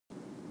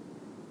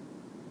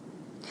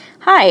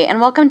Hi, and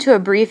welcome to a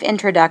brief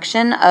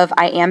introduction of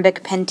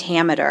Iambic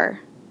pentameter.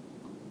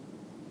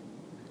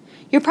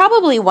 You're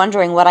probably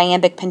wondering what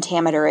iambic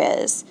pentameter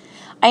is.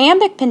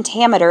 Iambic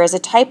pentameter is a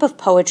type of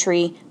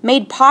poetry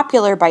made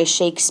popular by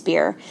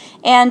Shakespeare,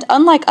 and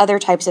unlike other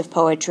types of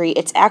poetry,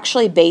 it's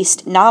actually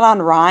based not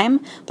on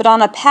rhyme, but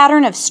on a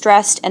pattern of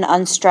stressed and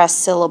unstressed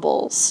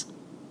syllables.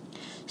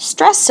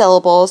 Stressed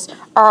syllables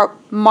are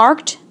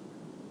marked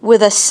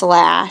with a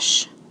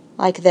slash,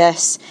 like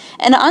this,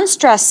 and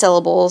unstressed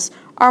syllables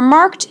are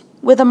marked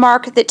with a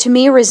mark that to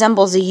me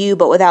resembles a U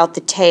but without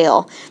the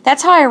tail.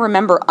 That's how I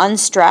remember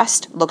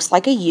unstressed looks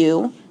like a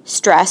U,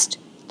 stressed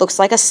looks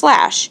like a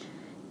slash.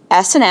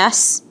 S and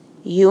S,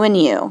 U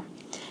and U.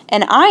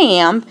 And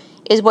iamb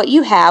is what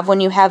you have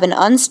when you have an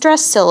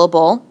unstressed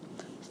syllable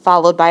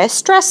followed by a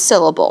stressed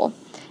syllable.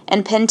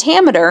 And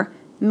pentameter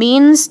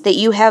means that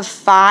you have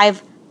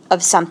 5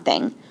 of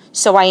something.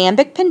 So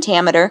iambic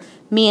pentameter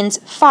means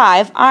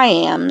 5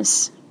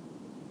 iambs.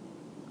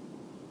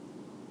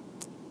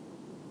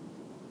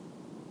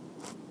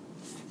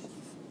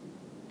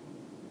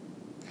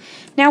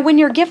 Now, when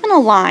you're given a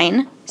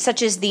line,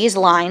 such as these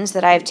lines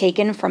that I have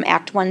taken from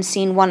Act 1,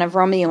 Scene 1 of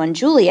Romeo and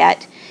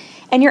Juliet,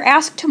 and you're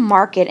asked to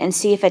mark it and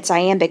see if it's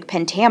iambic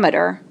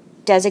pentameter,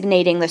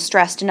 designating the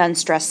stressed and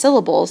unstressed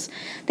syllables,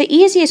 the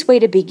easiest way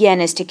to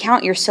begin is to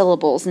count your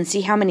syllables and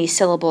see how many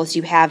syllables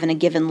you have in a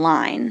given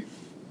line.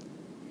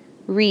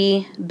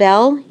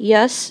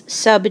 Rebellious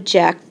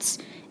subjects,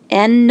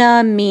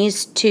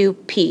 enemies to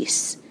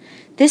peace.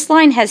 This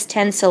line has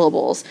 10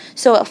 syllables,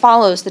 so it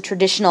follows the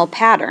traditional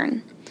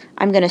pattern.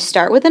 I'm going to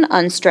start with an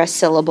unstressed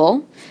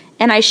syllable,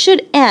 and I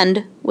should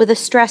end with a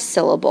stressed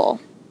syllable.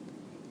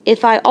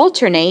 If I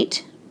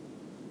alternate,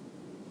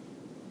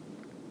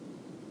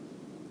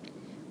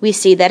 we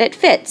see that it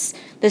fits.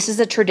 This is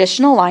a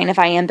traditional line of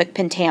iambic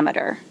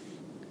pentameter.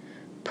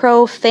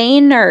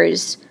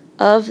 Profaners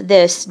of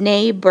this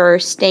neighbor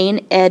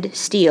stain ed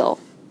steel.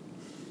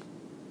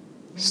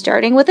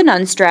 Starting with an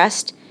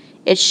unstressed,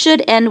 it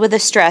should end with a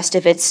stressed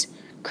if it's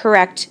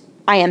correct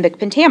iambic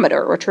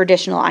pentameter or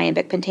traditional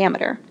iambic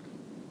pentameter.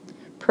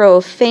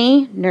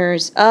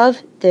 Profaners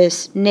of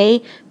this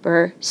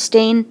neighbor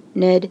stained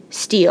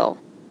steel.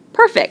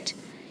 Perfect.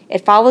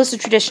 It follows the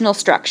traditional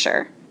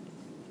structure.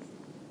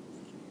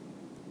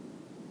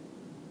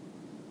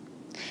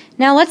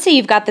 Now let's say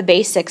you've got the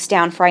basics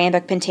down for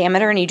iambic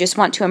pentameter and you just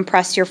want to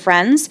impress your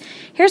friends.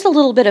 Here's a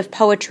little bit of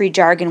poetry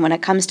jargon when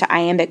it comes to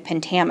iambic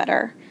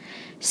pentameter.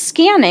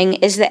 Scanning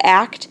is the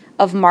act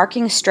of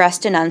marking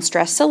stressed and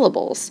unstressed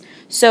syllables.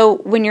 So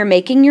when you're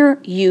making your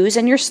U's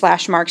and your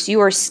slash marks,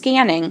 you are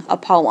scanning a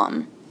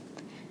poem.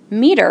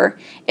 Meter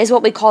is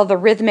what we call the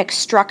rhythmic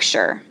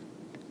structure.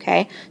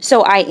 Okay?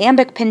 So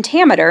iambic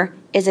pentameter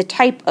is a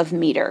type of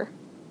meter.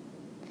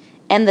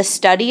 And the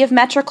study of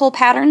metrical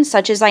patterns,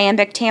 such as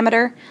iambic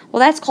pentameter,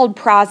 well, that's called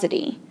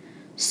prosody.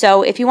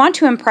 So if you want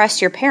to impress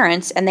your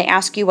parents and they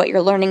ask you what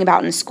you're learning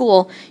about in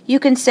school,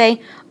 you can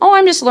say, oh,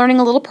 I'm just learning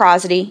a little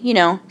prosody,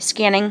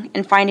 scanning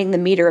and finding the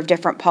meter of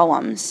different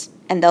poems.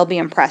 And they'll be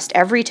impressed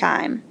every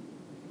time.